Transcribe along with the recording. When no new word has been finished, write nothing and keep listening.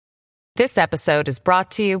This episode is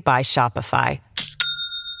brought to you by Shopify.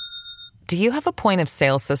 Do you have a point of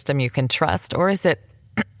sale system you can trust, or is it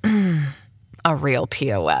a real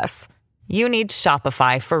POS? You need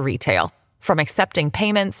Shopify for retail. From accepting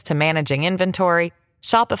payments to managing inventory,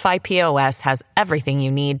 Shopify POS has everything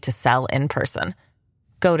you need to sell in person.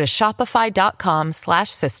 Go to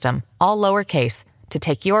shopify.com/system, all lowercase, to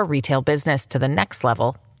take your retail business to the next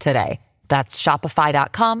level today. That's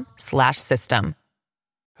shopify.com/system.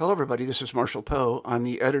 Hello, everybody. This is Marshall Poe. I'm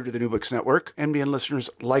the editor of the New Books Network. NBN listeners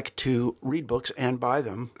like to read books and buy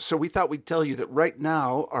them. So we thought we'd tell you that right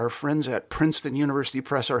now, our friends at Princeton University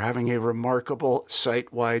Press are having a remarkable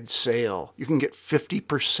site-wide sale. You can get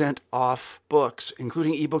 50% off books,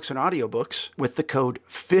 including ebooks and audiobooks, with the code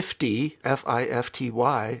 50,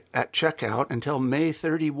 F-I-F-T-Y, at checkout until May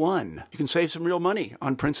 31. You can save some real money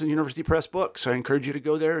on Princeton University Press books. I encourage you to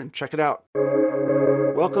go there and check it out.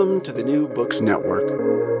 Welcome to the New Books Network.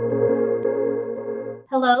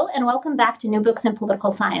 Hello, and welcome back to New Books in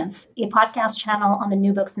Political Science, a podcast channel on the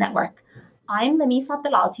New Books Network. I'm Lamis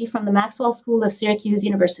Abdelalti from the Maxwell School of Syracuse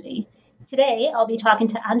University. Today, I'll be talking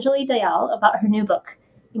to Anjali Dayal about her new book,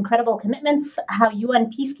 Incredible Commitments: How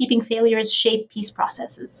UN Peacekeeping Failures Shape Peace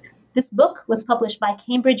Processes. This book was published by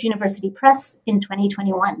Cambridge University Press in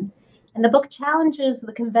 2021, and the book challenges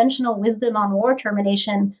the conventional wisdom on war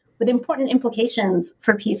termination with important implications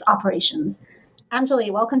for peace operations.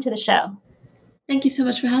 Anjali, welcome to the show. Thank you so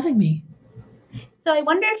much for having me. So I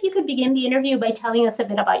wonder if you could begin the interview by telling us a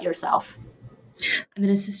bit about yourself. I'm an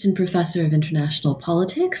assistant professor of international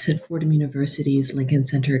politics at Fordham University's Lincoln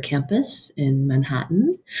Center campus in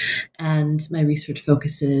Manhattan. And my research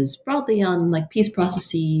focuses broadly on peace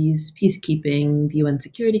processes, peacekeeping, the UN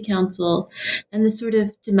Security Council, and the sort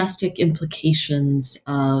of domestic implications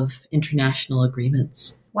of international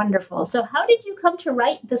agreements. Wonderful. So how did you come to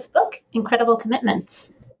write this book, Incredible Commitments?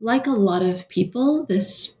 Like a lot of people,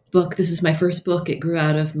 this is my first book. It grew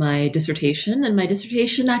out of my dissertation, and my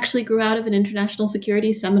dissertation actually grew out of an international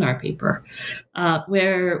security seminar paper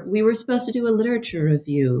where we were supposed to do a literature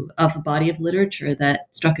review of a body of literature that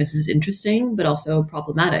struck us as interesting, but also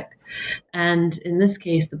problematic. And in this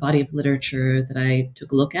case, the body of literature that I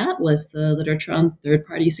took a look at was the literature on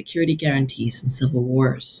third-party security guarantees in civil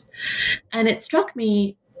wars. And it struck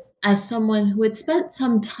me as someone who had spent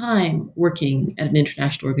some time working at an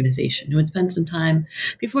international organization, who had spent some time,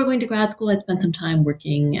 before going to grad school, I'd spent some time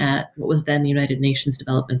working at what was then the United Nations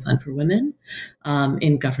Development Fund for Women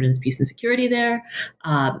in governance, peace, and security there.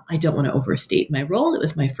 I don't want to overstate my role. It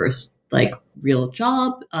was my first real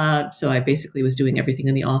job. So I basically was doing everything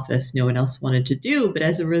in the office no one else wanted to do. But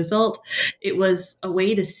as a result, it was a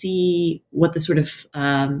way to see what the sort of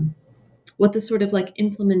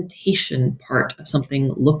implementation part of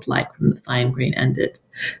something looked like from the fine grain ended,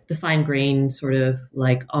 the fine grain sort of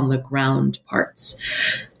on the ground parts.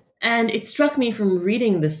 And it struck me from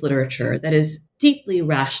reading this literature that is deeply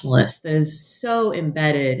rationalist, that is so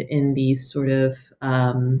embedded in these sort of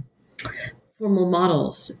formal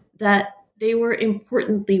models, that they were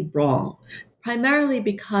importantly wrong, primarily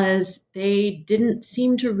because they didn't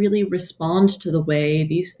seem to really respond to the way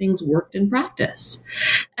these things worked in practice.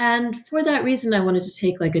 And for that reason, I wanted to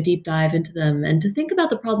take a deep dive into them and to think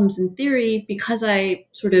about the problems in theory, because I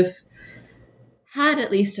sort of had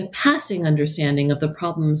at least a passing understanding of the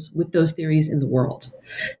problems with those theories in the world.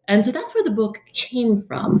 And so that's where the book came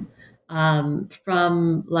from a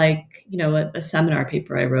seminar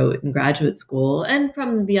paper I wrote in graduate school, and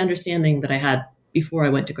from the understanding that I had before I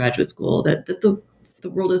went to graduate school, that the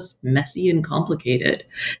world is messy and complicated.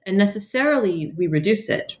 And necessarily we reduce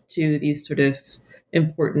it to these sort of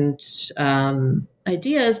important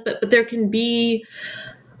ideas, but there can be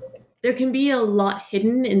a lot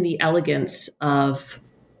hidden in the elegance of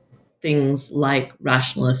things like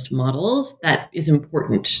rationalist models that is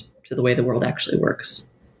important to the way the world actually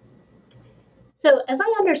works. So as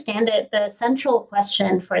I understand it, the central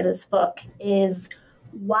question for this book is,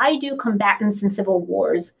 why do combatants in civil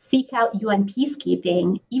wars seek out UN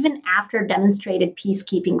peacekeeping even after demonstrated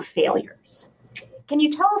peacekeeping failures? Can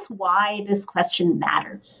you tell us why this question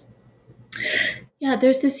matters? Yeah,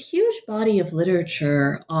 there's this huge body of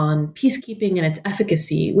literature on peacekeeping and its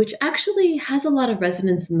efficacy, which actually has a lot of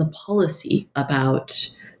resonance in the policy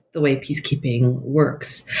about the way peacekeeping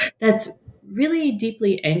works. That's really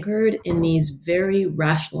deeply anchored in these very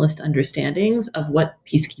rationalist understandings of what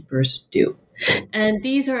peacekeepers do. And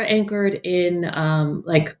these are anchored in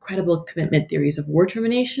credible commitment theories of war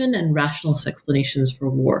termination and rationalist explanations for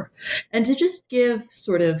war. And to just give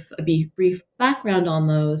sort of a brief background on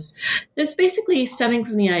those, there's basically stemming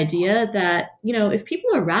from the idea that, if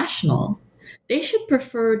people are rational, they should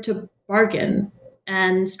prefer to bargain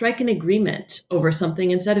and strike an agreement over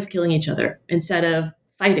something instead of killing each other, instead of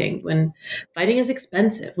fighting, when fighting is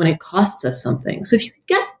expensive, when it costs us something. So if you could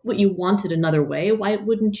get what you wanted another way, why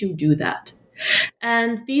wouldn't you do that?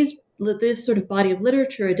 And this sort of body of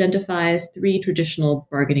literature identifies 3 traditional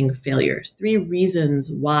bargaining failures, 3 reasons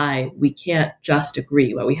why we can't just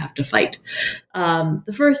agree, why we have to fight.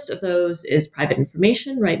 The first of those is private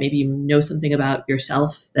information, right? Maybe you know something about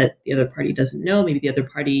yourself that the other party doesn't know. Maybe the other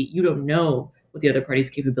party, you don't know what the other party's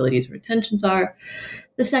capabilities or intentions are.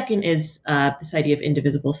 The second is this idea of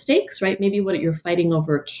indivisible stakes, right? Maybe what you're fighting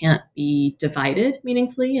over can't be divided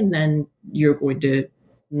meaningfully, and then you're going to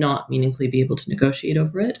not meaningfully be able to negotiate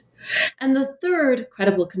over it. And the third,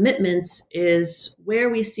 credible commitments, is where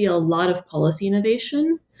we see a lot of policy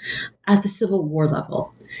innovation at the Civil War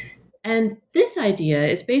level. And this idea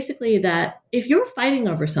is basically that if you're fighting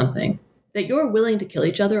over something that you're willing to kill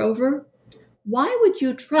each other over, why would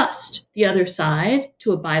you trust the other side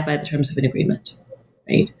to abide by the terms of an agreement?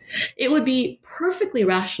 Right? It would be perfectly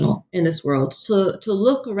rational in this world to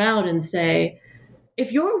look around and say,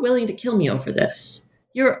 if you're willing to kill me over this,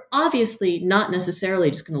 you're obviously not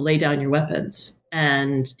necessarily just going to lay down your weapons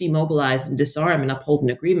and demobilize and disarm and uphold an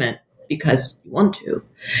agreement because you want to.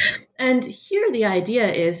 And here the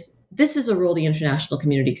idea is this is a role the international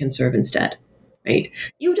community can serve instead. Right?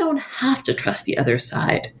 You don't have to trust the other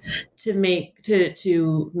side to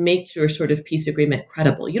make your sort of peace agreement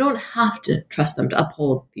credible. You don't have to trust them to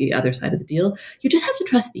uphold the other side of the deal. You just have to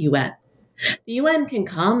trust the UN. The UN can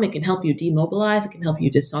come, it can help you demobilize, it can help you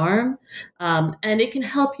disarm, and it can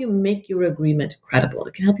help you make your agreement credible.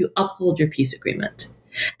 It can help you uphold your peace agreement.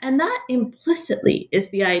 And that implicitly is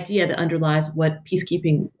the idea that underlies what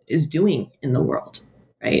peacekeeping is doing in the world,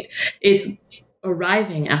 right? It's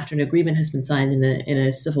arriving after an agreement has been signed in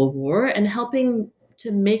a civil war and helping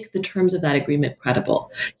to make the terms of that agreement credible.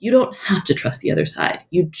 You don't have to trust the other side.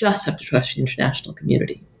 You just have to trust the international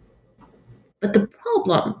community. But the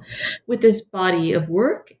problem with this body of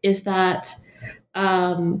work is that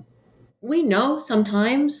we know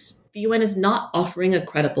sometimes the UN is not offering a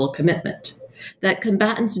credible commitment, that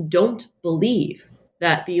combatants don't believe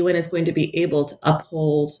that the UN is going to be able to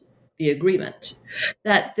uphold the agreement,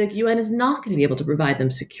 that the UN is not going to be able to provide them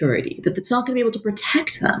security, that it's not going to be able to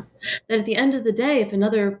protect them, that at the end of the day, if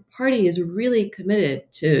another party is really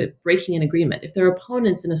committed to breaking an agreement, if their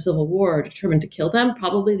opponents in a civil war are determined to kill them,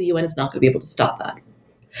 probably the UN is not going to be able to stop that.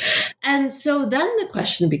 And so then the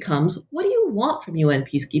question becomes, what do you want from UN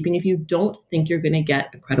peacekeeping if you don't think you're going to get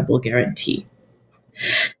a credible guarantee?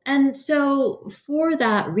 And so for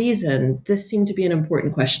that reason, this seemed to be an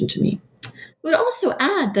important question to me. I would also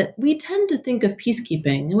add that we tend to think of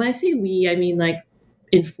peacekeeping, and when I say we, I mean like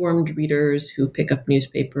informed readers who pick up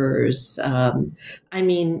newspapers. I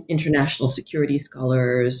mean international security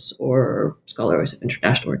scholars or scholars of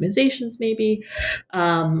international organizations, maybe.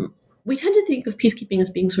 We tend to think of peacekeeping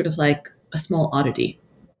as being sort of like a small oddity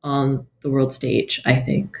on the world stage, I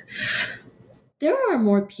think. There are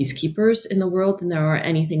more peacekeepers in the world than there are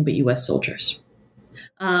anything but US soldiers.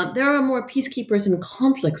 There are more peacekeepers in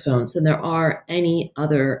conflict zones than there are any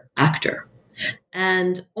other actor.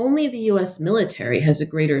 And only the US military has a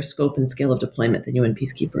greater scope and scale of deployment than UN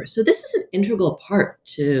peacekeepers. So this is an integral part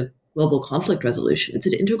to global conflict resolution. It's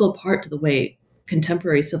an integral part to the way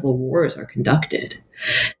contemporary civil wars are conducted.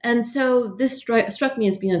 And so this struck me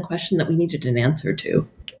as being a question that we needed an answer to.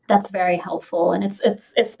 That's very helpful. And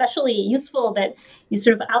it's especially useful that you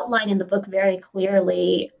sort of outline in the book very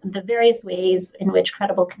clearly the various ways in which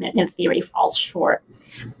credible commitment theory falls short.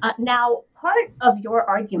 Now, part of your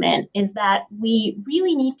argument is that we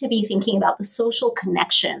really need to be thinking about the social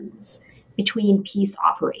connections between peace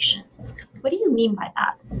operations. What do you mean by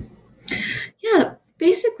that? Yeah,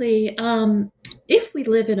 basically, if we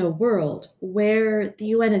live in a world where the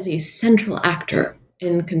UN is a central actor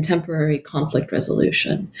in contemporary conflict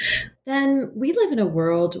resolution, then we live in a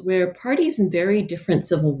world where parties in very different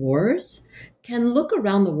civil wars can look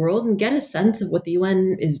around the world and get a sense of what the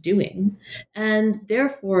UN is doing, and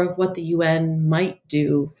therefore of what the UN might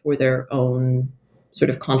do for their own sort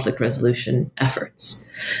of conflict resolution efforts.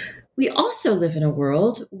 We also live in a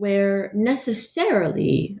world where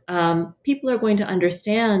necessarily people are going to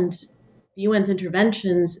understand the UN's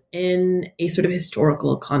interventions in a sort of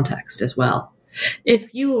historical context as well.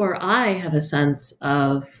 If you or I have a sense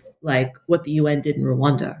of like what the UN did in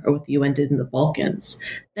Rwanda or what the UN did in the Balkans,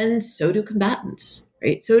 then so do combatants,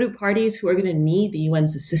 right? So do parties who are going to need the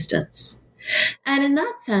UN's assistance. And in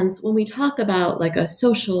that sense, when we talk about like a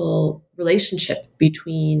social relationship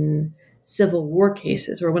between civil war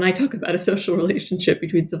cases, or when I talk about a social relationship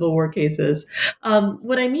between civil war cases,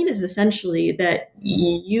 what I mean is essentially that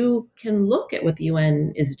you can look at what the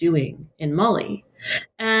UN is doing in Mali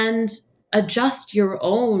and adjust your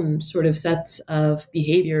own sort of sets of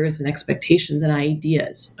behaviors and expectations and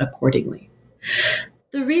ideas accordingly.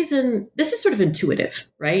 The reason, this is sort of intuitive,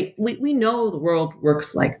 right? We know the world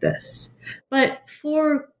works like this, but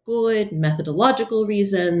for good methodological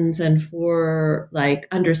reasons and for like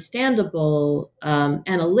understandable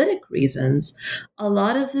analytic reasons, a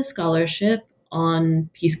lot of the scholarship on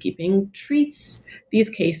peacekeeping treats these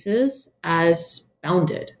cases as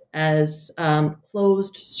bounded, as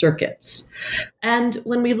closed circuits. And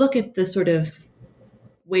when we look at the sort of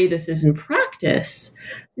way this is in practice,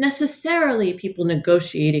 necessarily people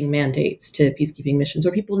negotiating mandates to peacekeeping missions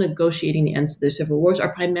or people negotiating the ends of their civil wars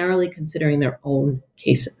are primarily considering their own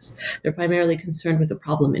cases. They're primarily concerned with the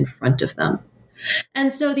problem in front of them.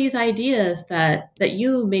 And so these ideas that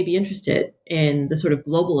you may be interested in the sort of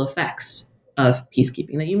global effects of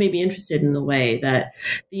peacekeeping, that you may be interested in the way that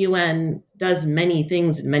the UN does many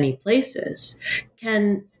things in many places,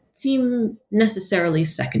 can seem necessarily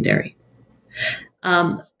secondary.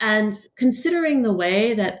 And considering the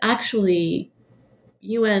way that actually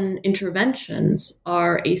UN interventions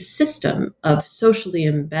are a system of socially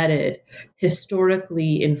embedded,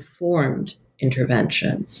 historically informed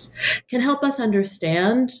interventions, can help us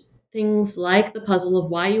understand things like the puzzle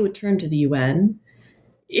of why you would turn to the UN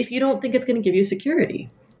if you don't think it's going to give you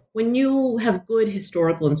security. When you have good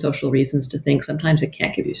historical and social reasons to think sometimes it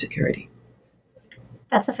can't give you security.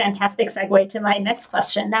 That's a fantastic segue to my next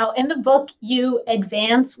question. Now, in the book, you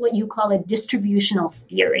advance what you call a distributional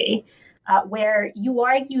theory, where you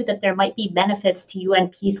argue that there might be benefits to UN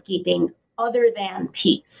peacekeeping other than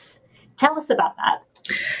peace. Tell us about that.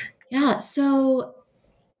 Yeah, so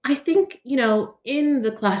I think, in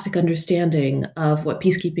the classic understanding of what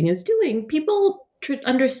peacekeeping is doing, people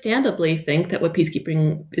understandably think that what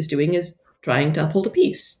peacekeeping is doing is trying to uphold a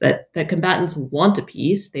peace, that combatants want a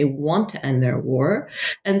peace, they want to end their war,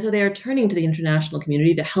 and so they are turning to the international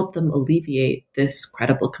community to help them alleviate this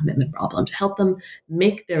credible commitment problem, to help them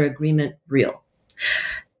make their agreement real.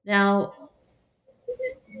 Now,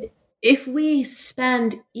 if we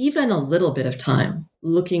spend even a little bit of time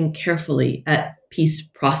looking carefully at peace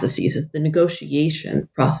processes, at the negotiation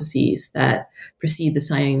processes that precede the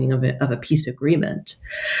signing of a peace agreement,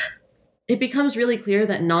 it becomes really clear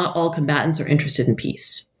that not all combatants are interested in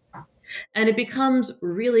peace. And it becomes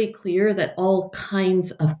really clear that all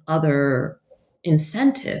kinds of other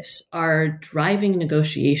incentives are driving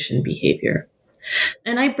negotiation behavior.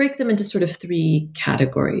 And I break them into sort of three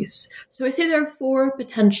categories. So I say there are four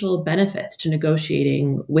potential benefits to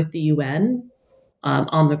negotiating with the UN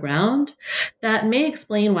on the ground that may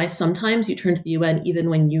explain why sometimes you turn to the UN even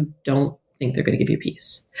when you don't think they're going to give you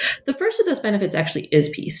peace. The first of those benefits actually is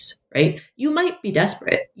peace, right? You might be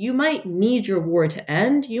desperate. You might need your war to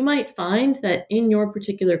end. You might find that in your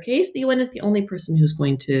particular case, the UN is the only person who's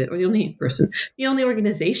going to, or the only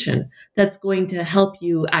organization that's going to help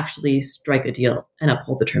you actually strike a deal and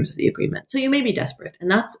uphold the terms of the agreement. So you may be desperate, and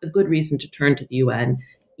that's a good reason to turn to the UN,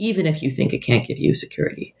 even if you think it can't give you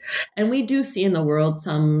security. And we do see in the world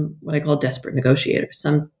some, what I call desperate negotiators,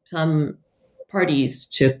 some parties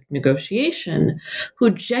to negotiation who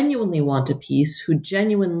genuinely want a peace, who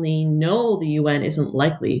genuinely know the UN isn't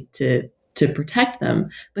likely to protect them,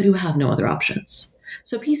 but who have no other options.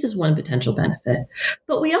 So peace is one potential benefit.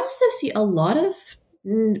 But we also see a lot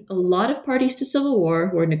of parties to civil war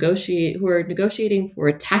who are negotiating for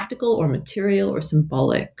tactical or material or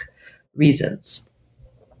symbolic reasons.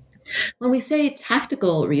 When we say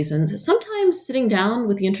tactical reasons, sometimes sitting down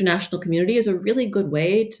with the international community is a really good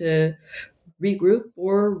way to regroup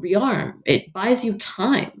or rearm. It buys you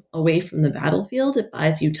time away from the battlefield. It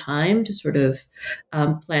buys you time to sort of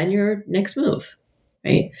plan your next move,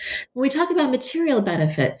 right? When we talk about material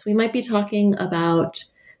benefits, we might be talking about,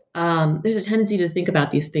 there's a tendency to think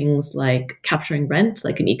about these things like capturing rent,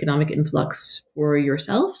 like an economic influx for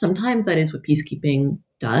yourself. Sometimes that is what peacekeeping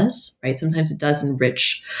does, right? Sometimes it does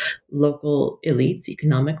enrich local elites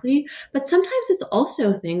economically, but sometimes it's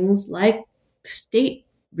also things like state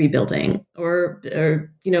rebuilding or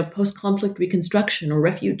post-conflict reconstruction or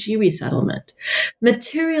refugee resettlement.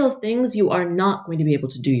 Material things you are not going to be able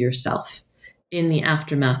to do yourself in the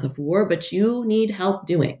aftermath of war, but you need help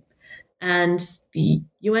doing. And the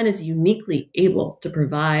UN is uniquely able to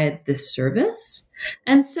provide this service.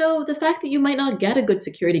 And so the fact that you might not get a good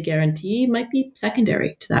security guarantee might be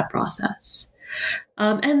secondary to that process.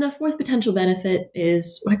 And the fourth potential benefit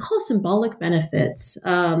is what I call symbolic benefits,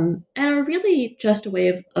 and are really just a way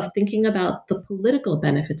of thinking about the political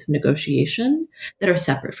benefits of negotiation that are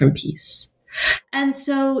separate from peace. And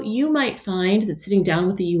so you might find that sitting down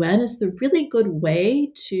with the UN is the really good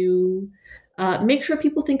way to make sure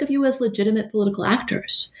people think of you as legitimate political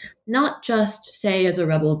actors, not just, say, as a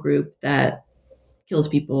rebel group that kills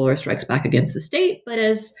people or strikes back against the state, but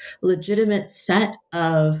as a legitimate set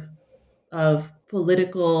of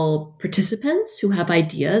political participants who have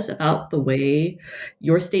ideas about the way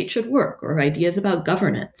your state should work or ideas about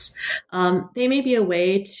governance. They may be a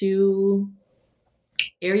way to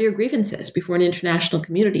air your grievances before an international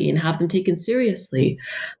community and have them taken seriously.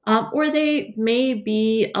 Or they may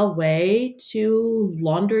be a way to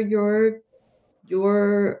launder your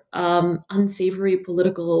unsavory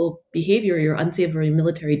political behavior, your unsavory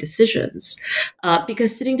military decisions.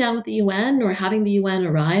 Because sitting down with the UN or having the UN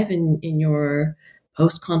arrive in your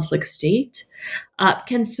post-conflict state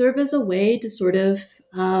can serve as a way to sort of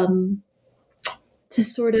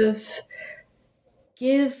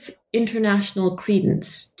give international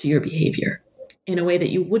credence to your behavior in a way that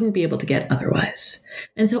you wouldn't be able to get otherwise.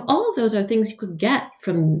 And so all of those are things you could get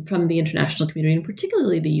from the international community, and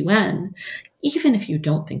particularly the UN, even if you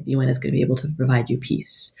don't think the UN is going to be able to provide you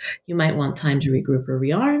peace. You might want time to regroup or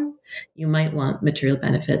rearm. You might want material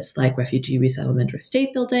benefits like refugee resettlement or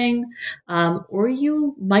state building, or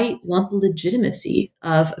you might want the legitimacy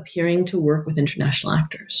of appearing to work with international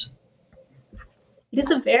actors. It is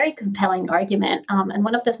a very compelling argument. And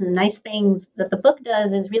one of the nice things that the book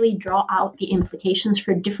does is really draw out the implications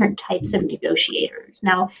for different types of negotiators.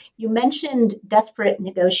 Now, you mentioned desperate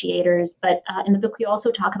negotiators, but in the book, you also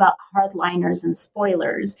talk about hardliners and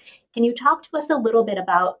spoilers. Can you talk to us a little bit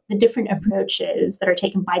about the different approaches that are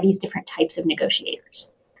taken by these different types of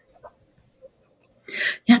negotiators?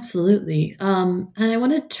 Absolutely. And I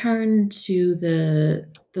want to turn to the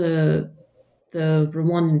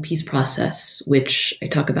Rwandan peace process, which I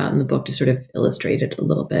talk about in the book to sort of illustrate it a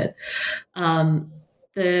little bit.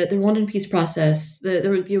 The Rwandan peace process, the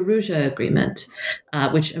Arusha Agreement,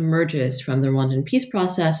 which emerges from the Rwandan peace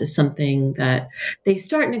process, is something that they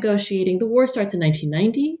start negotiating. The war starts in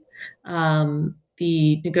 1990.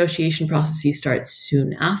 The negotiation process starts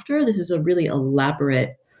soon after. This is a really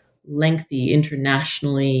elaborate, lengthy,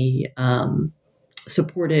 internationally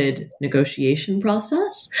supported negotiation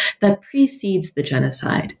process that precedes the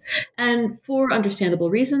genocide. And for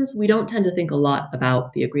understandable reasons, we don't tend to think a lot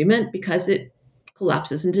about the agreement because it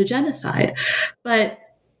collapses into genocide. But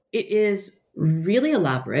it is really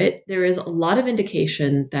elaborate. There is a lot of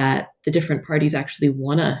indication that the different parties actually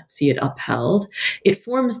want to see it upheld. It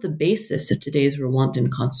forms the basis of today's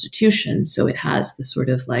Rwandan constitution. So it has the sort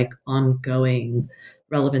of like ongoing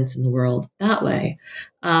relevance in the world that way.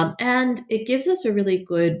 And it gives us a really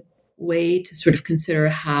good way to sort of consider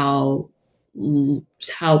how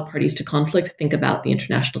parties to conflict think about the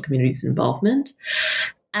international community's involvement.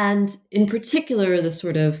 And in particular, the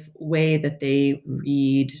sort of way that they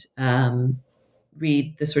read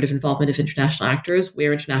the sort of involvement of international actors,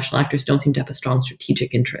 where international actors don't seem to have a strong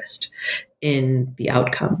strategic interest in the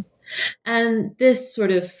outcome. And this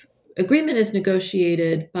sort of agreement is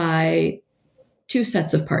negotiated by two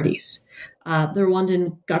sets of parties. The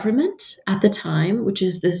Rwandan government at the time, which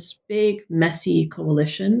is this big, messy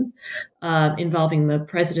coalition involving the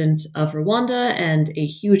president of Rwanda and a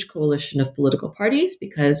huge coalition of political parties,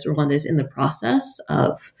 because Rwanda is in the process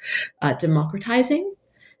of democratizing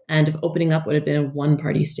and of opening up what had been a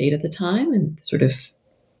one-party state at the time. And sort of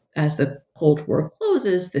as the Cold War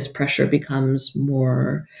closes, this pressure becomes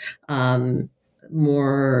more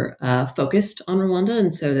focused on Rwanda.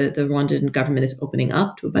 And so the Rwandan government is opening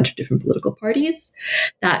up to a bunch of different political parties.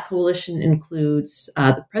 That coalition includes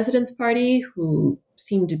the president's party, who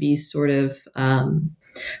seem to be sort of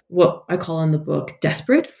what I call in the book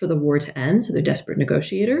desperate for the war to end. So they're desperate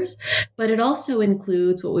negotiators. But it also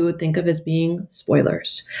includes what we would think of as being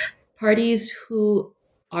spoilers, parties who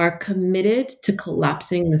are committed to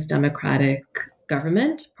collapsing this democratic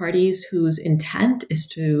government, parties whose intent is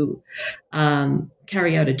to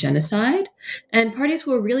carry out a genocide, and parties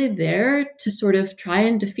who are really there to sort of try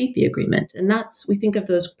and defeat the agreement. And we think of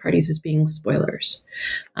those parties as being spoilers,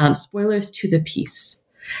 spoilers to the peace.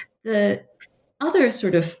 The other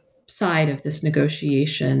sort of side of this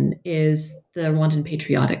negotiation is the Rwandan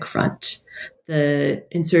Patriotic Front, the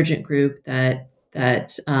insurgent group that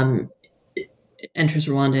enters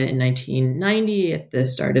Rwanda in 1990 at the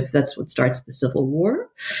start of, that's what starts the civil war,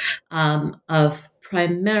 of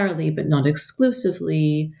primarily, but not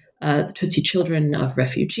exclusively, the Tutsi children of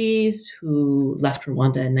refugees who left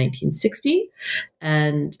Rwanda in 1960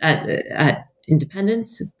 and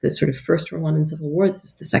independence, the sort of first Rwandan Civil War. This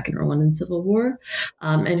is the second Rwandan Civil War,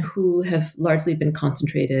 and who have largely been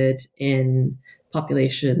concentrated in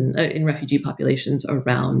refugee populations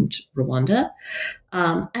around Rwanda.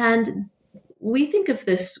 And we think of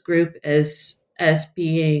this group as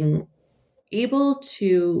being able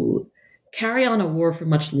to carry on a war for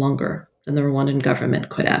much longer than the Rwandan government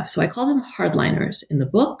could have. So I call them hardliners in the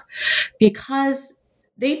book because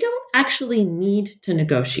they don't actually need to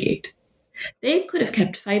negotiate. They could have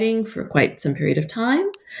kept fighting for quite some period of time.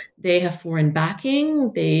 They have foreign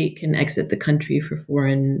backing. They can exit the country for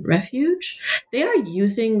foreign refuge. They are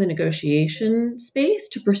using the negotiation space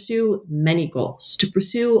to pursue many goals, to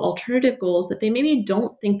pursue alternative goals that they maybe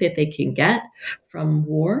don't think that they can get from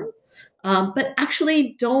war, but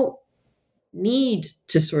actually don't need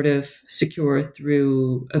to sort of secure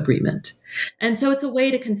through agreement. And so it's a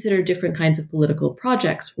way to consider different kinds of political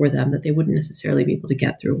projects for them that they wouldn't necessarily be able to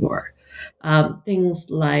get through war. Things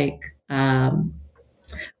like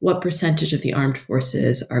what percentage of the armed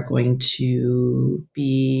forces are going to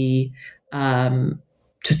be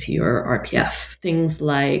Tutsi or RPF. Things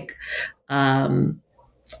like the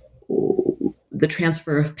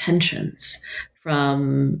transfer of pensions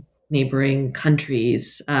from neighboring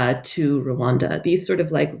countries to Rwanda. These sort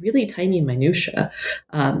of like really tiny minutiae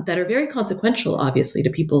that are very consequential, obviously, to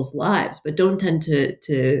people's lives, but don't tend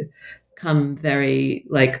to come very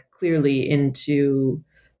like clearly into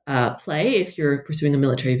play if you're pursuing a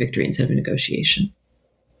military victory instead of a negotiation.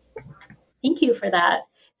 Thank you for that.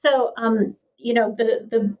 So,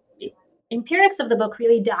 the empirics of the book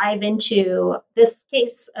really dive into this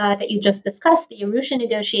case that you just discussed, the Arusha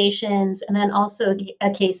negotiations, and then also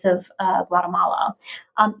a case of Guatemala.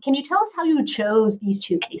 Can you tell us how you chose these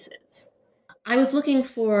two cases? I was looking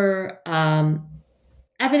for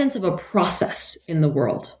evidence of a process in the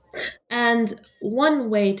world. And one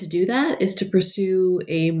way to do that is to pursue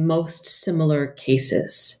a most similar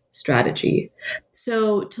cases strategy.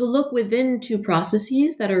 So to look within two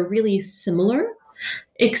processes that are really similar,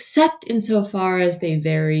 except insofar as they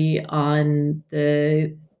vary on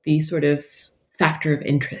the sort of factor of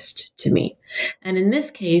interest to me. And in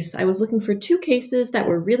this case, I was looking for two cases that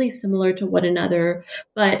were really similar to one another.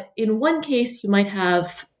 But in one case, you might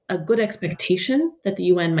have a good expectation that the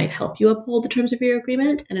UN might help you uphold the terms of your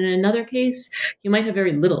agreement. And in another case, you might have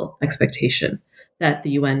very little expectation that the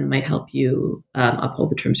UN might help you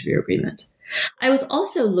uphold the terms of your agreement. I was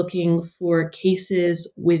also looking for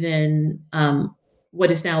cases within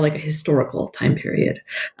what is now like a historical time period.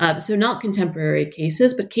 So not contemporary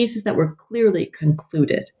cases, but cases that were clearly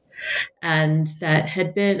concluded and that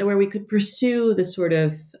had been where we could pursue the sort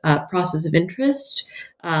of process of interest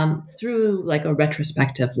through like a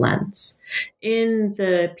retrospective lens. In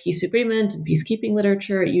the peace agreement and peacekeeping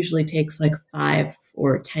literature, it usually takes like 5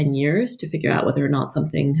 or 10 years to figure out whether or not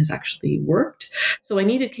something has actually worked. So I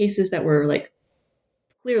needed cases that were like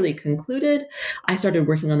clearly concluded. I started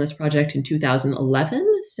working on this project in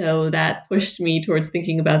 2011, so that pushed me towards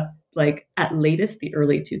thinking about like at latest the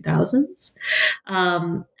early 2000s.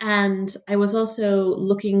 And I was also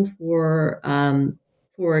looking for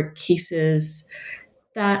cases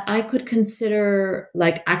that I could consider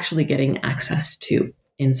like actually getting access to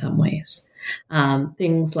in some ways.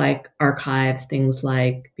 Things like archives, things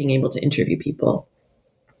like being able to interview people.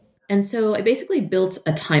 And so I basically built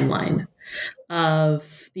a timeline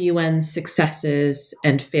of the UN's successes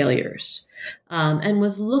and failures, and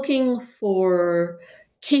was looking for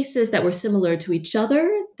cases that were similar to each other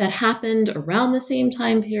that happened around the same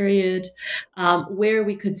time period, where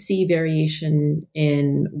we could see variation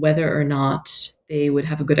in whether or not they would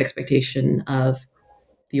have a good expectation of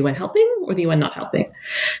the UN helping or the UN not helping.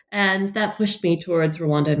 And that pushed me towards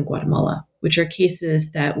Rwanda and Guatemala, which are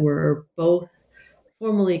cases that were both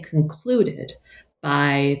formally concluded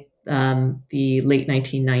by the late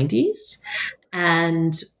 1990s,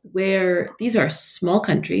 and where these are small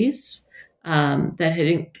countries that had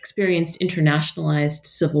experienced internationalized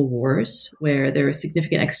civil wars, where there was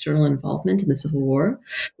significant external involvement in the civil war,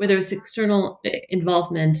 where there was external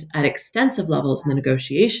involvement at extensive levels in the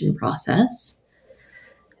negotiation process,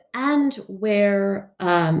 and where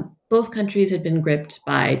both countries had been gripped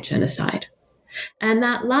by genocide. And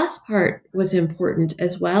that last part was important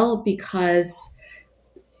as well, because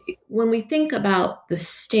when we think about the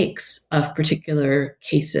stakes of particular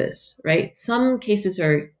cases, right? Some cases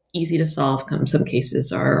are easy to solve, some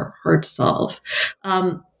cases are hard to solve.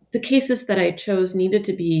 The cases that I chose needed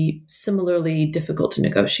to be similarly difficult to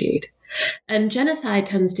negotiate. And genocide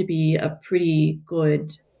tends to be a pretty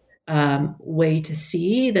good way to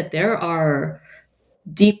see that there are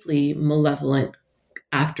deeply malevolent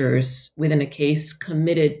actors within a case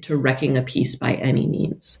committed to wrecking a peace by any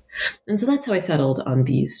means. And so that's how I settled on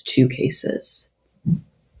these two cases.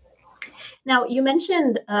 Now, you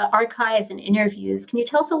mentioned archives and interviews. Can you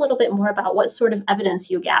tell us a little bit more about what sort of evidence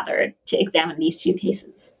you gathered to examine these two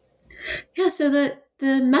cases? Yeah, so the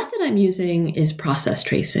method I'm using is process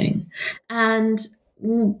tracing. And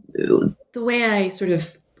the way I sort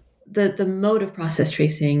of, the mode of process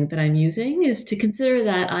tracing that I'm using is to consider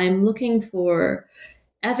that I'm looking for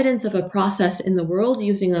evidence of a process in the world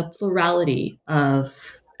using a plurality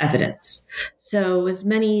of evidence. So as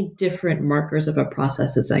many different markers of a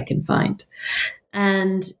process as I can find.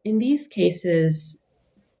 And in these cases,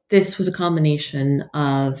 this was a combination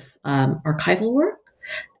of archival work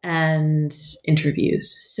and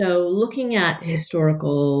interviews. So looking at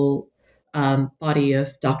historical body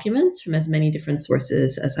of documents from as many different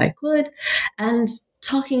sources as I could, and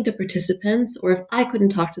talking to participants, or if I couldn't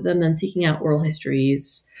talk to them, then seeking out oral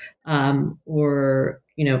histories or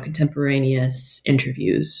contemporaneous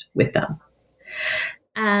interviews with them.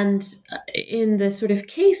 And in the sort of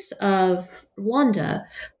case of Rwanda,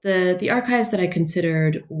 the archives that I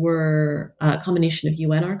considered were a combination of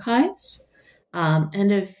UN archives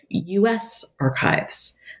and of US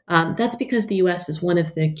archives. That's because the US is one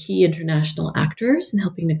of the key international actors in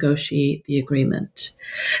helping negotiate the agreement.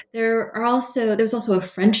 There was also a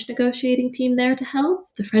French negotiating team there to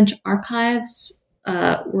help. The French archives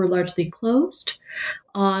were largely closed,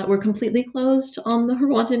 were completely closed on the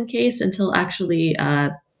Rwandan case until actually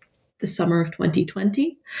the summer of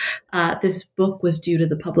 2020. This book was due to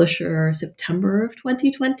the publisher September of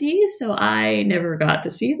 2020, so I never got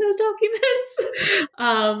to see those documents.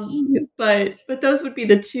 But those would be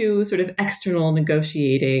the two sort of external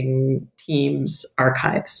negotiating teams'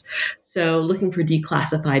 archives. So looking for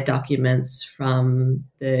declassified documents from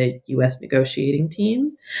the U.S. negotiating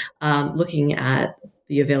team, looking at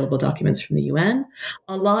the available documents from the UN.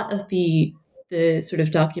 A lot of the sort of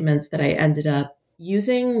documents that I ended up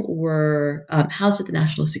using were housed at the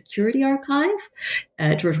National Security Archive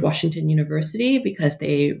at George Washington University because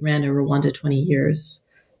they ran a Rwanda 20 years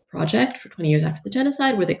project for 20 years after the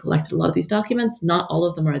genocide where they collected a lot of these documents. Not all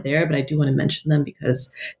of them are there, but I do want to mention them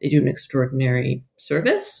because they do an extraordinary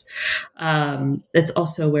service. It's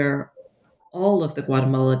also where all of the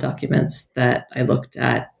Guatemala documents that I looked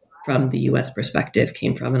at from the U.S. perspective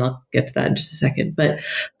came from, and I'll get to that in just a second. But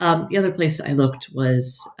the other place I looked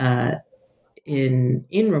was in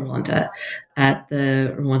Rwanda at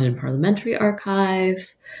the Rwandan Parliamentary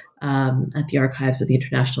Archive, at the archives of the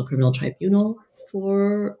International Criminal Tribunal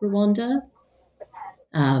for Rwanda.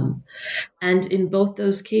 And in both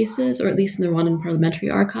those cases, or at least in the Rwandan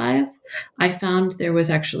Parliamentary Archive, I found there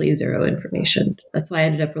was actually zero information. That's why I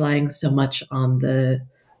ended up relying so much on the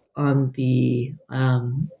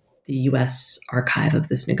U.S. archive of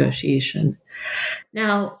this negotiation.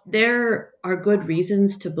 Now, there are good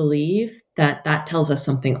reasons to believe that that tells us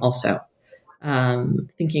something also.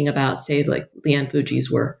 Thinking about, say, like Leanne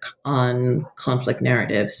Fuji's work on conflict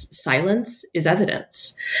narratives, silence is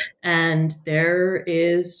evidence. And there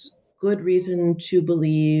is good reason to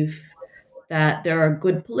believe that there are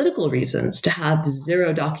good political reasons to have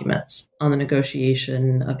zero documents on the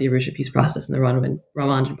negotiation of the Arusha peace process in the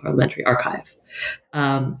Rwandan Parliamentary Archive.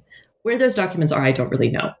 Where those documents are, I don't really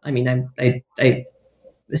know. I mean, I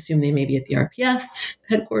assume they may be at the RPF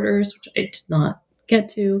headquarters, which I did not get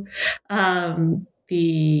to,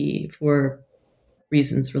 for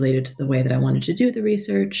reasons related to the way that I wanted to do the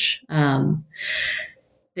research.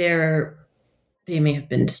 They may have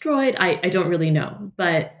been destroyed. I don't really know,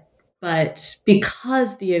 but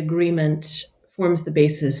because the agreement forms the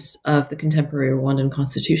basis of the contemporary Rwandan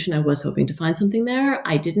constitution, I was hoping to find something there.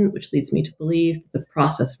 I didn't, which leads me to believe that the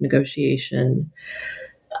process of negotiation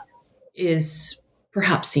is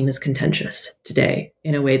perhaps seen as contentious today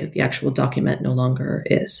in a way that the actual document no longer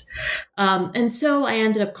is. And so I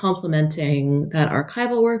ended up complementing that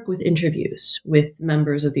archival work with interviews with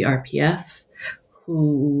members of the RPF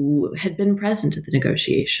who had been present at the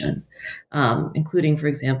negotiation, including, for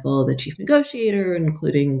example, the chief negotiator,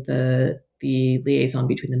 including the liaison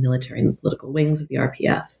between the military and the political wings of the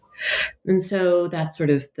RPF. And so that's sort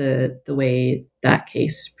of the way that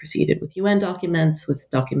case proceeded, with UN documents, with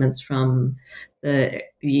documents from the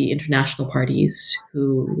international parties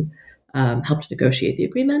who helped negotiate the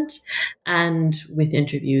agreement, and with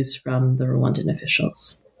interviews from the Rwandan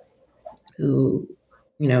officials who,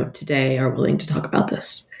 today are willing to talk about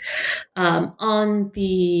this. On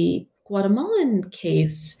the Guatemalan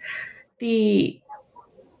case, the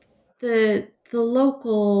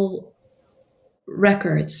local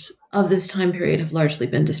records of this time period have largely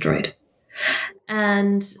been destroyed.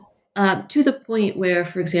 And to the point where,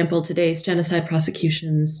 for example, today's genocide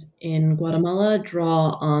prosecutions in Guatemala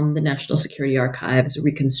draw on the National Security Archive's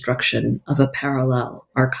reconstruction of a parallel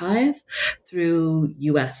archive through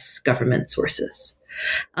U.S. government sources.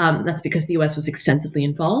 That's because the U.S. was extensively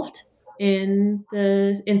involved in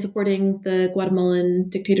supporting the Guatemalan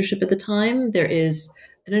dictatorship at the time. There is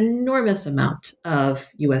an enormous amount of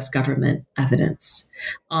U.S. government evidence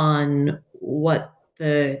on what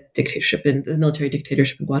the military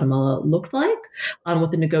dictatorship in Guatemala looked like, on what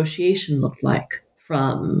the negotiation looked like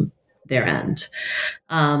from their end.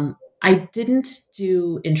 I didn't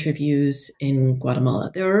do interviews in Guatemala.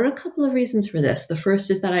 There are a couple of reasons for this. The first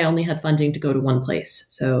is that I only had funding to go to one place,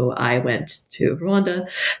 so I went to Rwanda.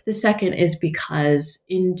 The second is because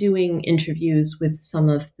in doing interviews with some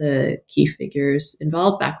of the key figures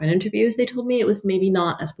involved, background interviews, they told me it was maybe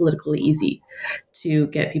not as politically easy to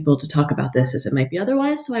get people to talk about this as it might be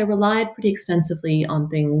otherwise. So I relied pretty extensively on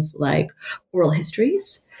things like oral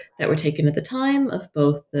histories that were taken at the time of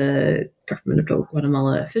both the government of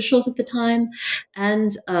Guatemala officials at the time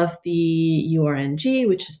and of the URNG,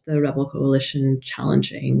 which is the rebel coalition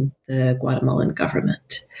challenging the Guatemalan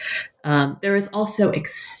government. There is also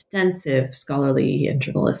extensive scholarly and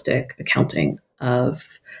journalistic accounting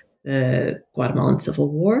of the Guatemalan Civil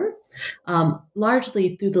War,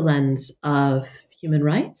 largely through the lens of human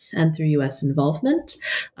rights and through U.S. involvement,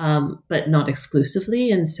 but not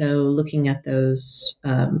exclusively. And so looking at those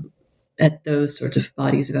sorts of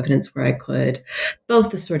bodies of evidence where I could,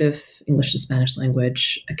 both the sort of English to Spanish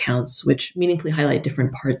language accounts, which meaningfully highlight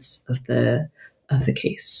different parts of the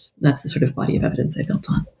case. That's the sort of body of evidence I built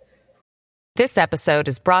on. This episode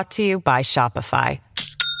is brought to you by Shopify.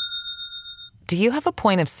 Do you have a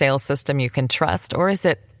point of sale system you can trust, or is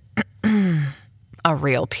it a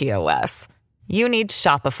real POS? You need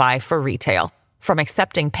Shopify for retail. From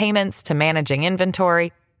accepting payments to managing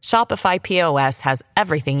inventory, Shopify POS has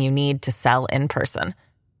everything you need to sell in person.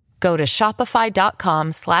 Go to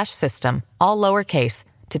shopify.com/system, all lowercase,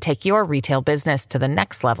 to take your retail business to the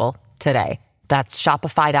next level today. That's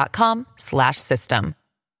shopify.com/system.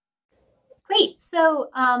 Great. So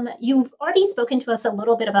you've already spoken to us a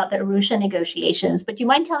little bit about the Arusha negotiations, but do you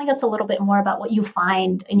mind telling us a little bit more about what you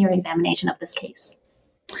find in your examination of this case?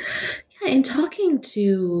 Yeah, in talking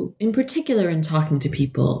to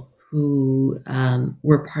people who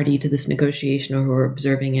were party to this negotiation or who were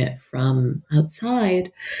observing it from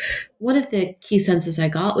outside, one of the key senses I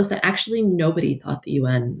got was that actually nobody thought the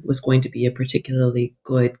UN was going to be a particularly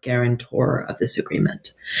good guarantor of this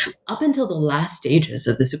agreement. Up until the last stages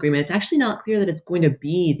of this agreement, it's actually not clear that it's going to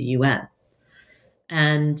be the UN.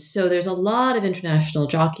 And so there's a lot of international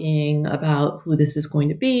jockeying about who this is going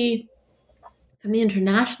to be. From the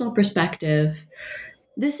international perspective,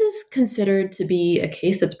 this is considered to be a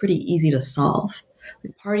case that's pretty easy to solve.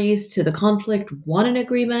 The parties to the conflict want an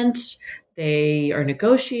agreement. They are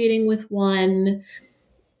negotiating with one.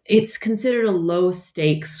 It's considered a low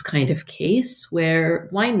stakes kind of case where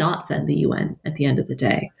why not send the UN at the end of the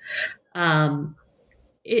day?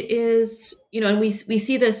 It is, and we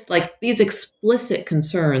see this, like these explicit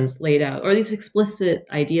concerns laid out, or these explicit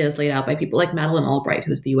ideas laid out by people like Madeleine Albright,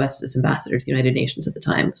 who's the US's ambassador to the United Nations at the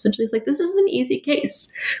time. Essentially, it's like, this is an easy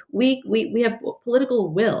case. We have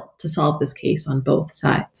political will to solve this case on both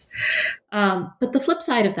sides. But the flip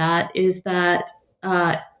side of that is that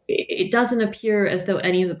it doesn't appear as though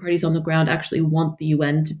any of the parties on the ground actually want the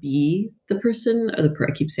UN to be the person, or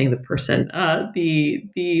I keep saying the person,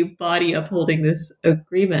 the body upholding this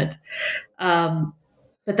agreement. But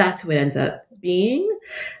that's who it ends up being.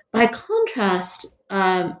 By contrast,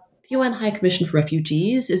 the UN High Commission for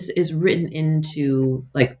Refugees is written into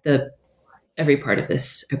every part of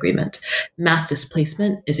this agreement. Mass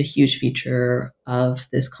displacement is a huge feature of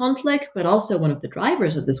this conflict, but also one of the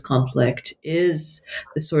drivers of this conflict is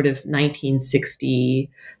the sort of 1960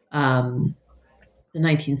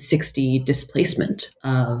 displacement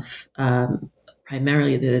of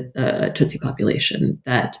primarily the Tutsi population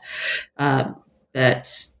that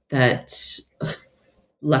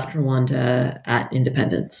left Rwanda at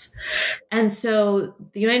independence. And so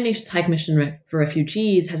the United Nations High Commission for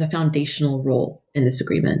Refugees has a foundational role in this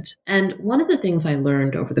agreement. And one of the things I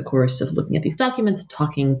learned over the course of looking at these documents and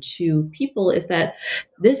talking to people is that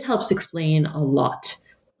this helps explain a lot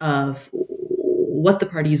of what the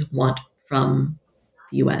parties want from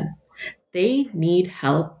the UN. They need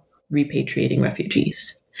help repatriating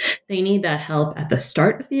refugees. They need that help at the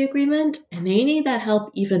start of the agreement, and they need that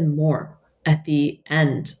help even more at the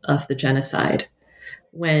end of the genocide,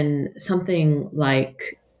 when something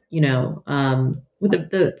like,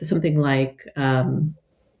 with something like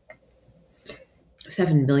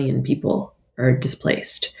 7 million people are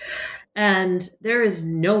displaced. And there is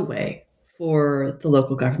no way for the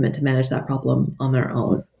local government to manage that problem on their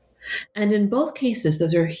own. And in both cases,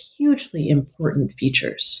 those are hugely important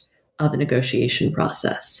features of the negotiation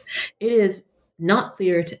process. It is not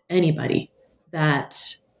clear to anybody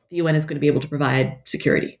that the UN is going to be able to provide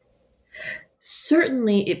security.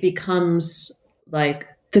 Certainly, it becomes like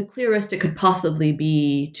the clearest it could possibly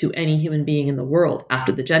be to any human being in the world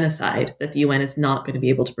after the genocide that the UN is not going to be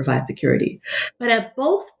able to provide security. But at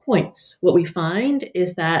both points, what we find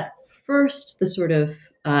is that first the sort of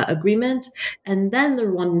agreement and then the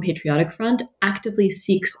Rwandan Patriotic Front actively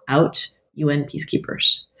seeks out UN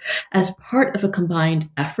peacekeepers as part of a combined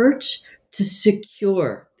effort to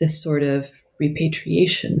secure this sort of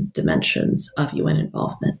repatriation dimensions of UN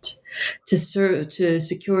involvement, to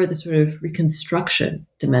secure the sort of reconstruction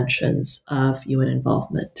dimensions of UN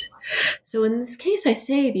involvement. So in this case, I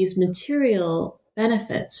say these material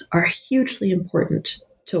benefits are hugely important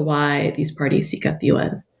to why these parties seek out the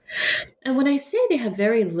UN. And when I say they have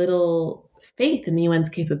very little faith in the UN's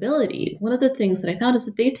capability, one of the things that I found is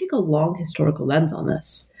that they take a long historical lens on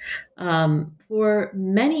this. For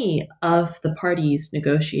many of the parties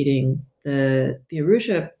negotiating the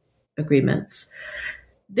Arusha agreements,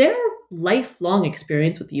 their lifelong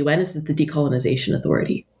experience with the UN is the decolonization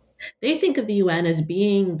authority. They think of the UN as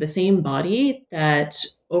being the same body that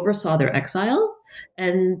oversaw their exile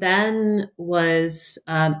and then was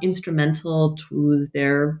instrumental to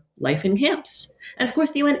their life in camps. And of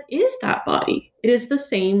course, the UN is that body. It is the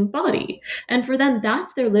same body. And for them,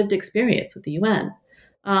 that's their lived experience with the UN.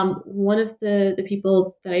 One of the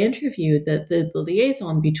people that I interviewed, the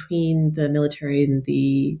liaison between the military and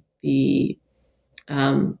the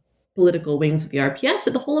political wings of the RPF,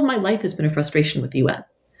 said the whole of my life has been a frustration with the UN.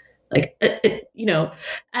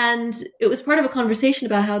 And it was part of a conversation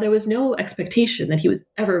about how there was no expectation that he was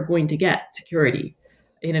ever going to get security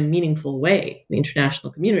in a meaningful way in the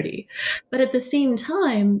international community. But at the same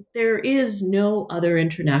time, there is no other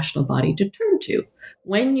international body to turn to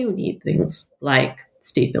when you need things like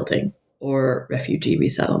state building or refugee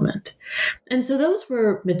resettlement. And so those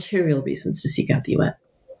were material reasons to seek out the UN.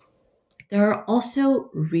 There are also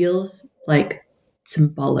real,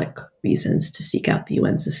 symbolic reasons to seek out the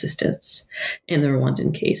UN's assistance in the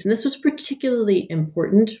Rwandan case. And this was particularly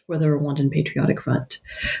important for the Rwandan Patriotic Front,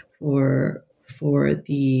 for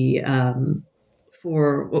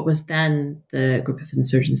what was then the group of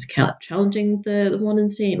insurgents challenging the Rwandan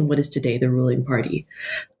state and what is today the ruling party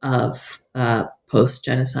of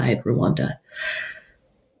post-genocide Rwanda.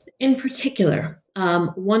 In particular,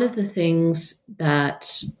 one of the things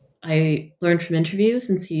that I learned from interviews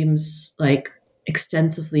and seems like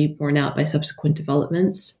extensively borne out by subsequent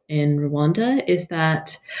developments in Rwanda is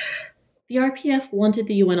that the RPF wanted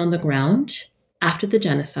the UN on the ground after the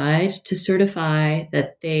genocide to certify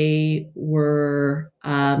that they were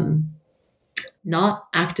not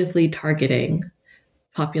actively targeting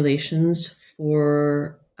populations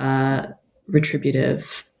for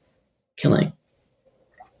retributive killing.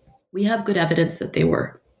 We have good evidence that they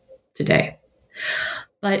were today.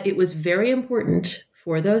 But it was very important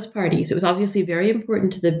for those parties. It was obviously very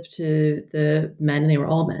important to the men, and they were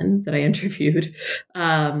all men that I interviewed,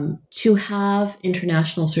 to have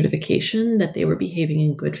international certification that they were behaving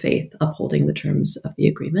in good faith, upholding the terms of the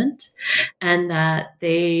agreement, and that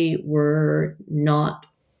they were not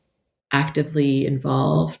actively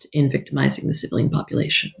involved in victimizing the civilian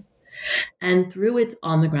population. And through its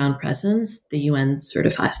on-the-ground presence, the UN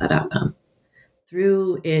certifies that outcome.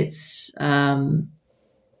 Through its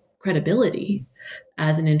credibility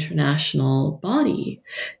as an international body,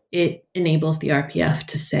 it enables the RPF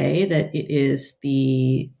to say that it is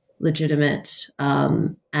the legitimate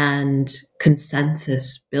and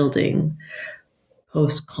consensus-building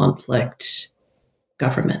post-conflict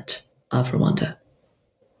government of Rwanda.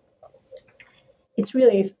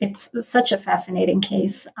 It's such a fascinating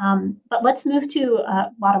case. But let's move to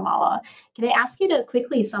Guatemala. Can I ask you to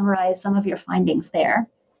quickly summarize some of your findings there?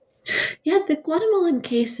 Yeah, the Guatemalan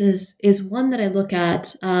case is one that I look at.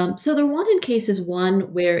 So the Rwandan case is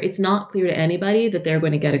one where it's not clear to anybody that they're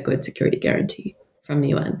going to get a good security guarantee from the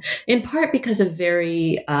UN, in part because of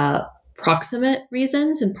very proximate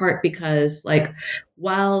reasons, in part because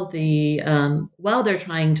while they're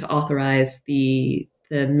trying to authorize the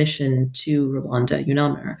mission to Rwanda,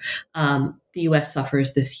 UNAMIR, the US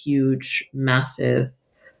suffers this huge, massive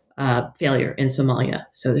failure in Somalia.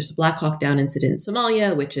 So there's a Black Hawk Down incident in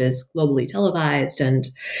Somalia, which is globally televised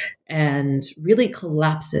and really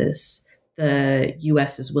collapses the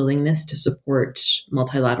US's willingness to support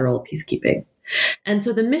multilateral peacekeeping. And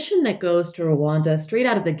so the mission that goes to Rwanda straight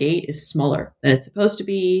out of the gate is smaller than it's supposed to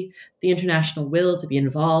be. The international will to be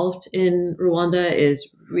involved in Rwanda is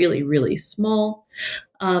really, really small.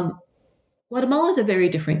 Guatemala is a very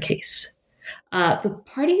different case. The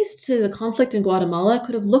parties to the conflict in Guatemala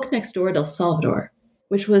could have looked next door at El Salvador,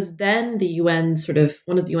 which was then the UN's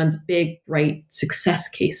one of the UN's big, bright success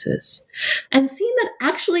cases, and seen that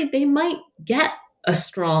actually they might get a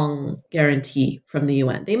strong guarantee from the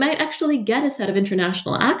UN. They might actually get a set of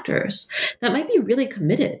international actors that might be really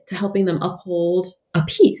committed to helping them uphold a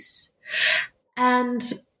peace. And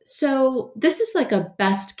so this is like a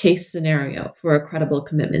best case scenario for a credible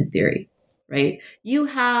commitment theory, right? You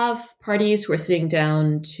have parties who are sitting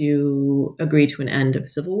down to agree to an end of a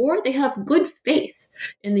civil war. They have good faith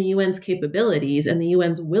in the UN's capabilities and the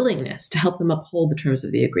UN's willingness to help them uphold the terms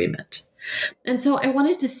of the agreement. And so I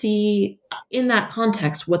wanted to see in that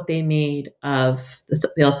context what they made of the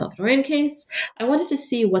El Salvadorian case. I wanted to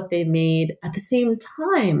see what they made at the same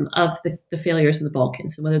time of the failures in the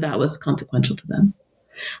Balkans and whether that was consequential to them.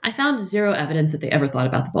 I found zero evidence that they ever thought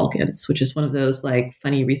about the Balkans, which is one of those like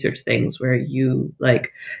funny research things where you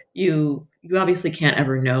obviously can't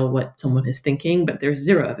ever know what someone is thinking, but there's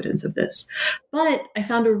zero evidence of this. But I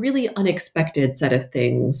found a really unexpected set of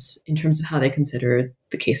things in terms of how they considered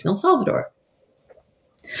the case in El Salvador.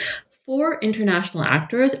 For international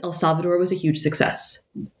actors, El Salvador was a huge success.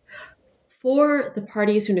 For the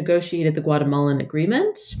parties who negotiated the Guatemalan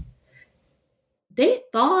agreement, they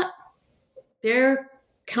thought their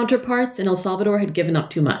counterparts in El Salvador had given up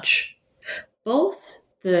too much. Both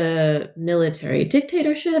the military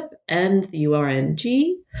dictatorship and the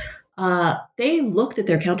URNG, they looked at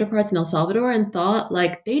their counterparts in El Salvador and thought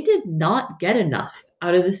like they did not get enough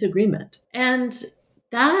out of this agreement. And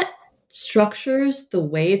that structures the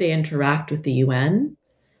way they interact with the UN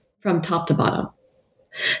from top to bottom.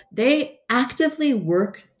 They actively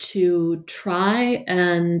work to try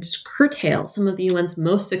and curtail some of the UN's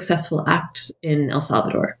most successful acts in El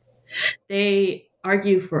Salvador. They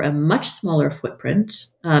argue for a much smaller footprint.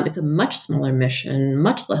 It's a much smaller mission,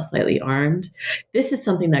 much less lightly armed. This is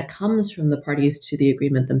something that comes from the parties to the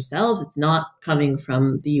agreement themselves. It's not coming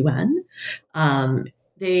from the UN.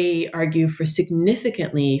 They argue for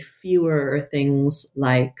significantly fewer things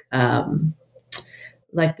like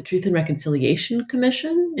the Truth and Reconciliation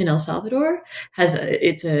Commission in El Salvador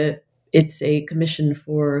it's a commission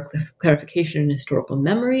for clarification and historical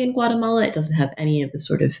memory in Guatemala. It doesn't have any of the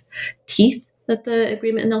sort of teeth that the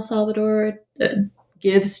agreement in El Salvador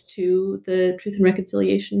gives to the Truth and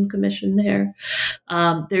Reconciliation Commission there.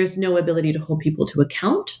 There's no ability to hold people to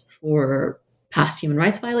account for past human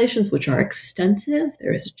rights violations, which are extensive.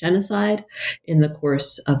 There is a genocide in the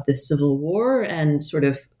course of this civil war and sort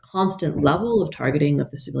of constant level of targeting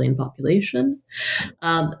of the civilian population.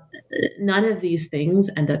 None of these things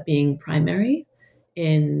end up being primary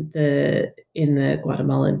in the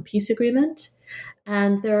Guatemalan peace agreement.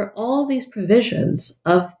 And there are all these provisions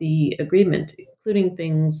of the agreement, including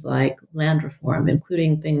things like land reform,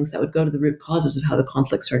 including things that would go to the root causes of how the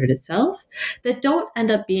conflict started itself, that don't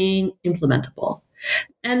end up being implementable.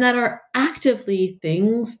 And that are actively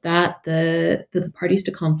things that the parties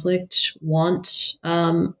to conflict want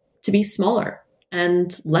to be smaller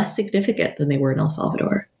and less significant than they were in El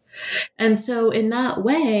Salvador. And so in that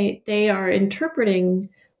way, they are interpreting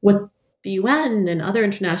what the UN and other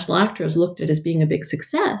international actors looked at as being a big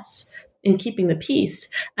success in keeping the peace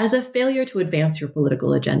as a failure to advance your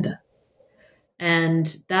political agenda.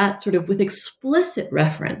 And that sort of with explicit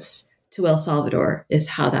reference to El Salvador is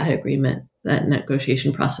how that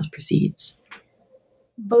negotiation process proceeds.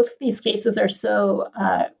 Both of these cases are so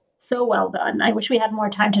well done. I wish we had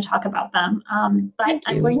more time to talk about them. But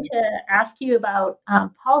I'm going to ask you about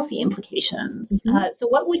policy implications. Mm-hmm. So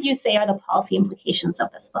what would you say are the policy implications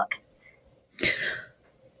of this book?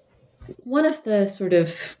 One of the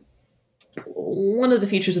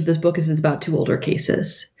features of this book is it's about two older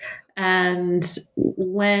cases. And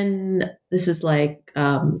when this is like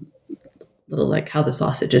little like how the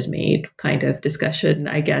sausage is made kind of discussion,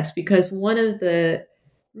 I guess, because one of the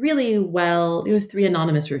it was 3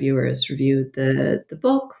 anonymous reviewers reviewed the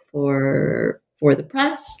book for the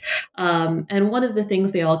press. And one of the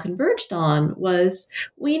things they all converged on was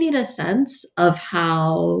we need a sense of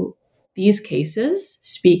how these cases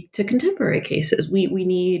speak to contemporary cases. We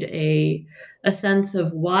need a sense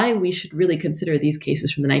of why we should really consider these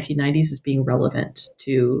cases from the 1990s as being relevant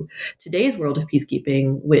to today's world of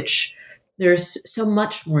peacekeeping, which there's so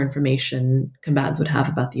much more information combatants would have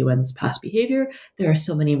about the UN's past behavior. There are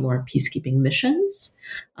so many more peacekeeping missions.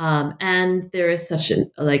 And there is such a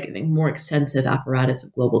more extensive apparatus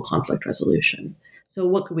of global conflict resolution. So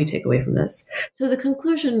what could we take away from this? So the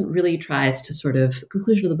conclusion of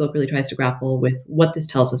the book really tries to grapple with what this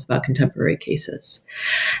tells us about contemporary cases.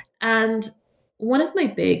 And one of my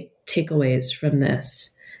big takeaways from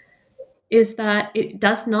this is that it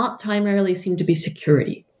does not primarily seem to be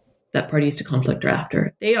security that parties to conflict are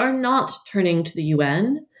after. They are not turning to the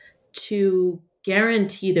UN to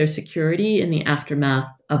guarantee their security in the aftermath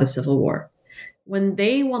of a civil war. When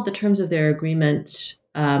they want the terms of their agreement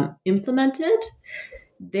implemented,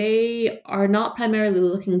 they are not primarily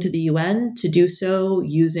looking to the UN to do so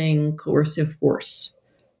using coercive force,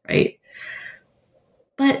 right?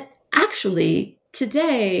 But actually,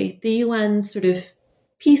 today, the UN's sort of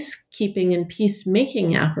peacekeeping and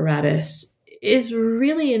peacemaking apparatus is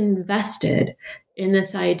really invested in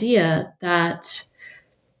this idea that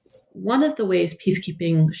one of the ways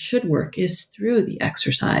peacekeeping should work is through the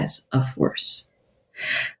exercise of force.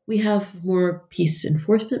 We have more peace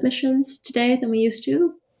enforcement missions today than we used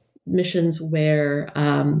to, missions where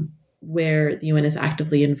the UN is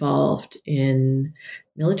actively involved in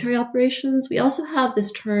military operations. We also have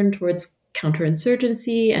this turn towards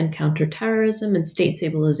counterinsurgency and counterterrorism and state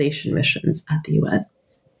stabilization missions at the UN.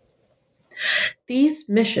 These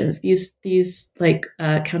missions, these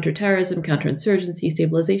counterterrorism, counterinsurgency,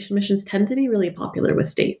 stabilization missions tend to be really popular with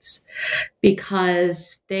states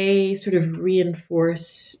because they sort of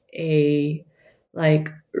reinforce a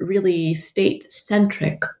really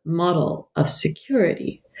state-centric model of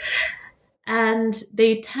security. And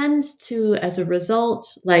they tend to, as a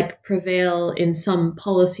result, prevail in some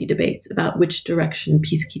policy debates about which direction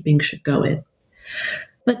peacekeeping should go in.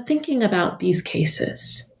 But thinking about these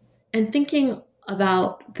cases and thinking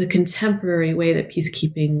about the contemporary way that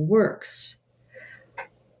peacekeeping works,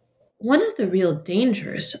 one of the real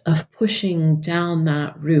dangers of pushing down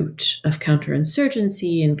that route of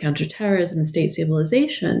counterinsurgency and counterterrorism and state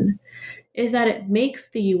stabilization is that it makes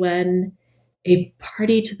the UN a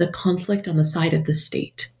party to the conflict on the side of the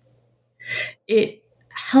state. It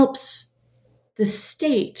helps the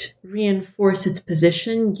state reinforce its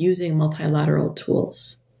position using multilateral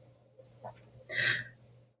tools.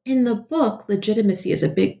 In the book, legitimacy is a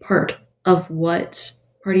big part of what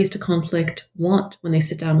parties to conflict want when they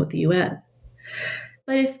sit down with the UN.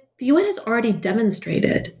 But if the UN has already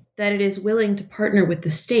demonstrated that it is willing to partner with the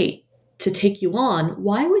state to take you on,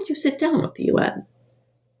 why would you sit down with the UN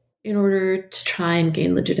in order to try and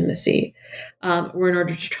gain legitimacy, or in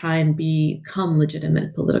order to try and become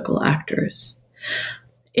legitimate political actors?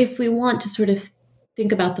 If we want to sort of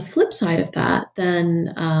think about the flip side of that,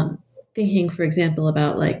 then thinking, for example,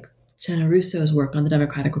 about Jenna Russo's work on the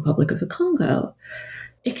Democratic Republic of the Congo,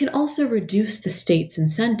 it can also reduce the state's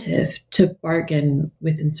incentive to bargain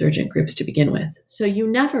with insurgent groups to begin with. So you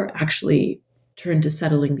never actually turn to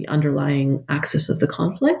settling the underlying axis of the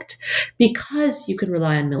conflict because you can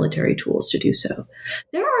rely on military tools to do so.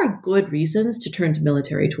 There are good reasons to turn to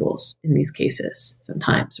military tools in these cases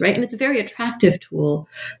sometimes, right? And it's a very attractive tool,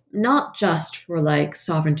 not just for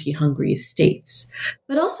sovereignty-hungry states,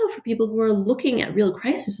 but also for people who are looking at real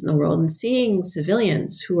crisis in the world and seeing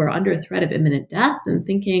civilians who are under threat of imminent death and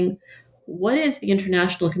thinking, what is the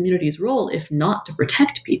international community's role if not to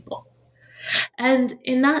protect people? And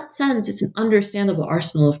in that sense, it's an understandable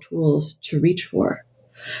arsenal of tools to reach for.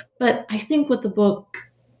 But I think what the book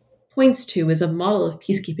points to is a model of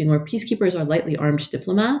peacekeeping where peacekeepers are lightly armed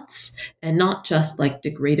diplomats and not just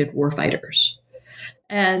degraded warfighters.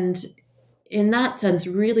 And in that sense,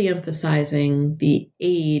 really emphasizing the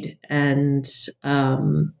aid and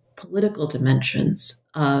political dimensions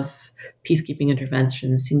of peacekeeping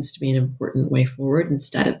interventions seems to be an important way forward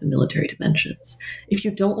instead of the military dimensions. If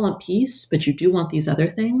you don't want peace, but you do want these other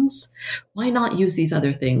things, why not use these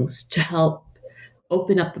other things to help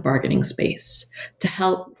open up the bargaining space, to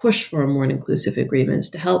help push for a more inclusive agreement,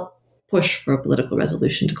 to help push for a political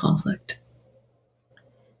resolution to conflict?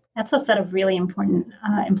 That's a set of really important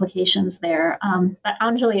implications there. But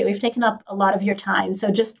Anjali, we've taken up a lot of your time.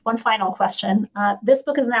 So just one final question. This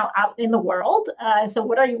book is now out in the world. So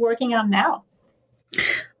what are you working on now?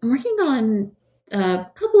 I'm working on a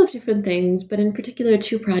couple of different things, but in particular,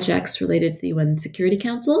 2 projects related to the UN Security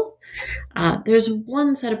Council. There's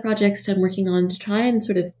one set of projects I'm working on to try and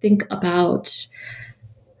sort of think about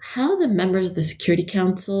how the members of the Security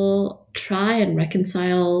Council try and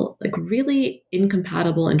reconcile really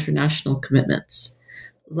incompatible international commitments,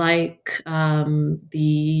 like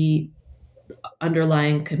the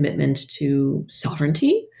underlying commitment to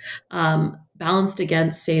sovereignty, balanced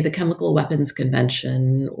against, say, the Chemical Weapons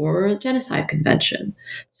Convention or Genocide Convention.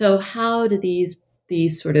 So how do these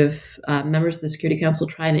sort of members of the Security Council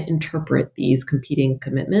try and interpret these competing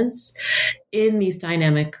commitments in these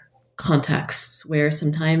dynamic contexts where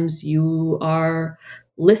sometimes you are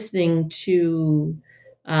listening to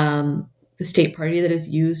the state party that has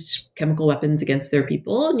used chemical weapons against their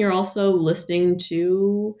people, and you're also listening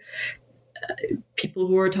to people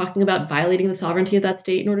who are talking about violating the sovereignty of that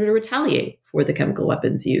state in order to retaliate for the chemical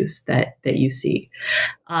weapons use that you see.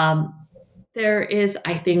 There is,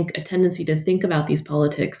 I think, a tendency to think about these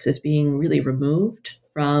politics as being really removed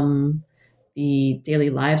from the daily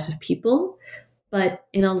lives of people. But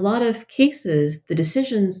in a lot of cases, the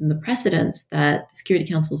decisions and the precedents that the Security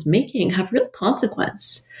Council is making have real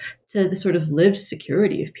consequence to the sort of lived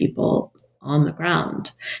security of people on the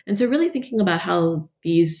ground. And so really thinking about how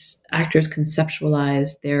these actors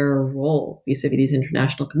conceptualize their role vis-a-vis these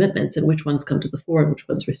international commitments and which ones come to the fore and which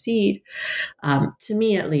ones recede, to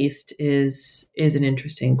me at least, is an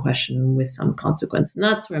interesting question with some consequence. And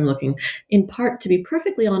that's where I'm looking. In part, to be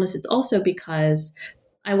perfectly honest, it's also because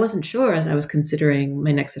I wasn't sure as I was considering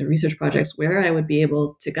my next set of research projects where I would be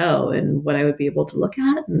able to go and what I would be able to look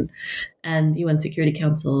at. And UN Security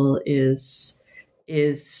Council is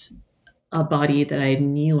a body that I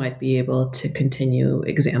knew I'd be able to continue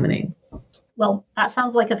examining. Well, that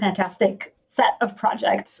sounds like a fantastic set of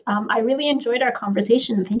projects. I really enjoyed our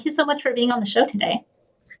conversation. Thank you so much for being on the show today.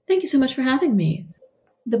 Thank you so much for having me.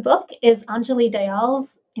 The book is Anjali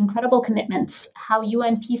Dayal's Incredible Commitments: How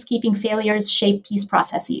UN Peacekeeping Failures Shape Peace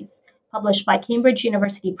Processes, published by Cambridge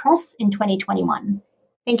University Press in 2021.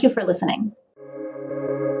 Thank you for listening.